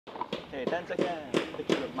Okay, 10 seconds. 10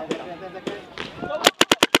 seconds. Go!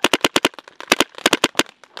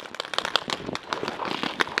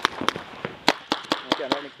 Okay,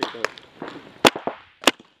 I'm right next to you.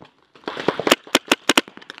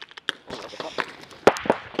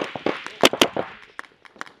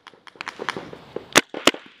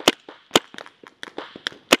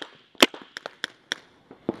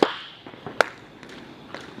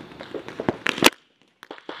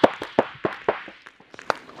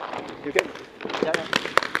 You good? Yeah, yeah.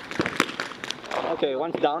 Okay,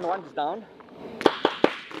 one's down, one's down.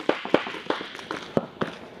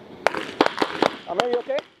 Amir, you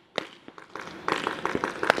okay?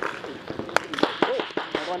 Good.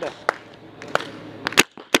 Another one there.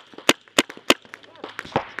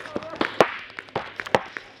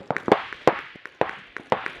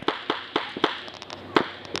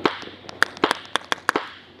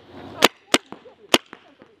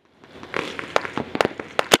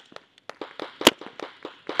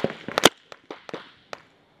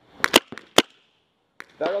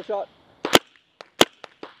 Barrel shot.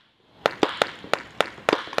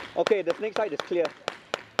 Okay, the snake side is clear.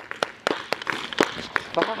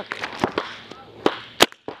 Fuck.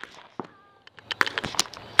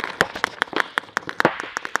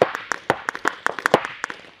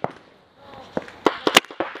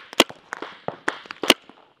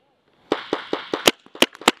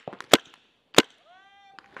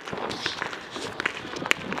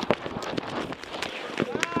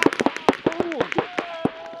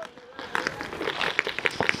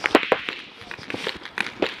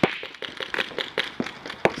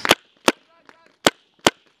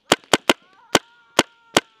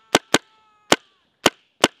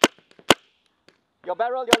 Your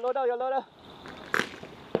barrel, your loader, your loader.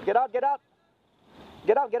 Get out, get out.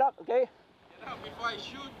 Get out, get out, okay? Get out before I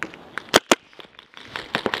shoot.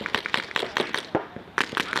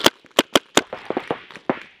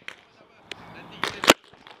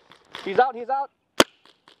 He's out, he's out.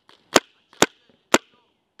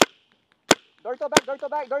 Dorto back, Dorto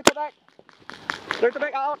back, Dorto back. Dorto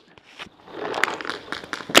back out.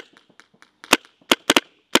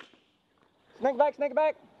 Snake back, snake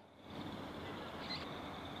back.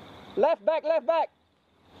 Left back, left back.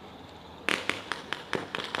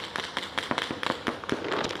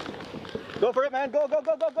 Go for it, man. Go, go,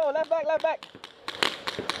 go, go, go. Left back, left back.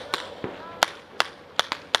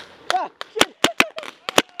 Ah, shit.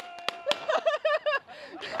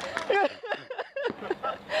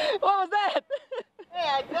 What was that? Hey,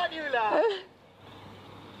 I got you lah.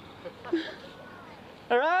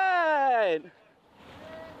 All right.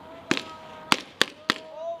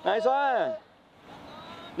 Nice one.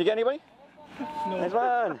 You get anybody? No. Nice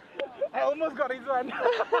one. I almost got his one.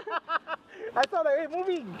 I saw that way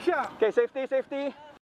moving. Sure. Okay, safety, safety.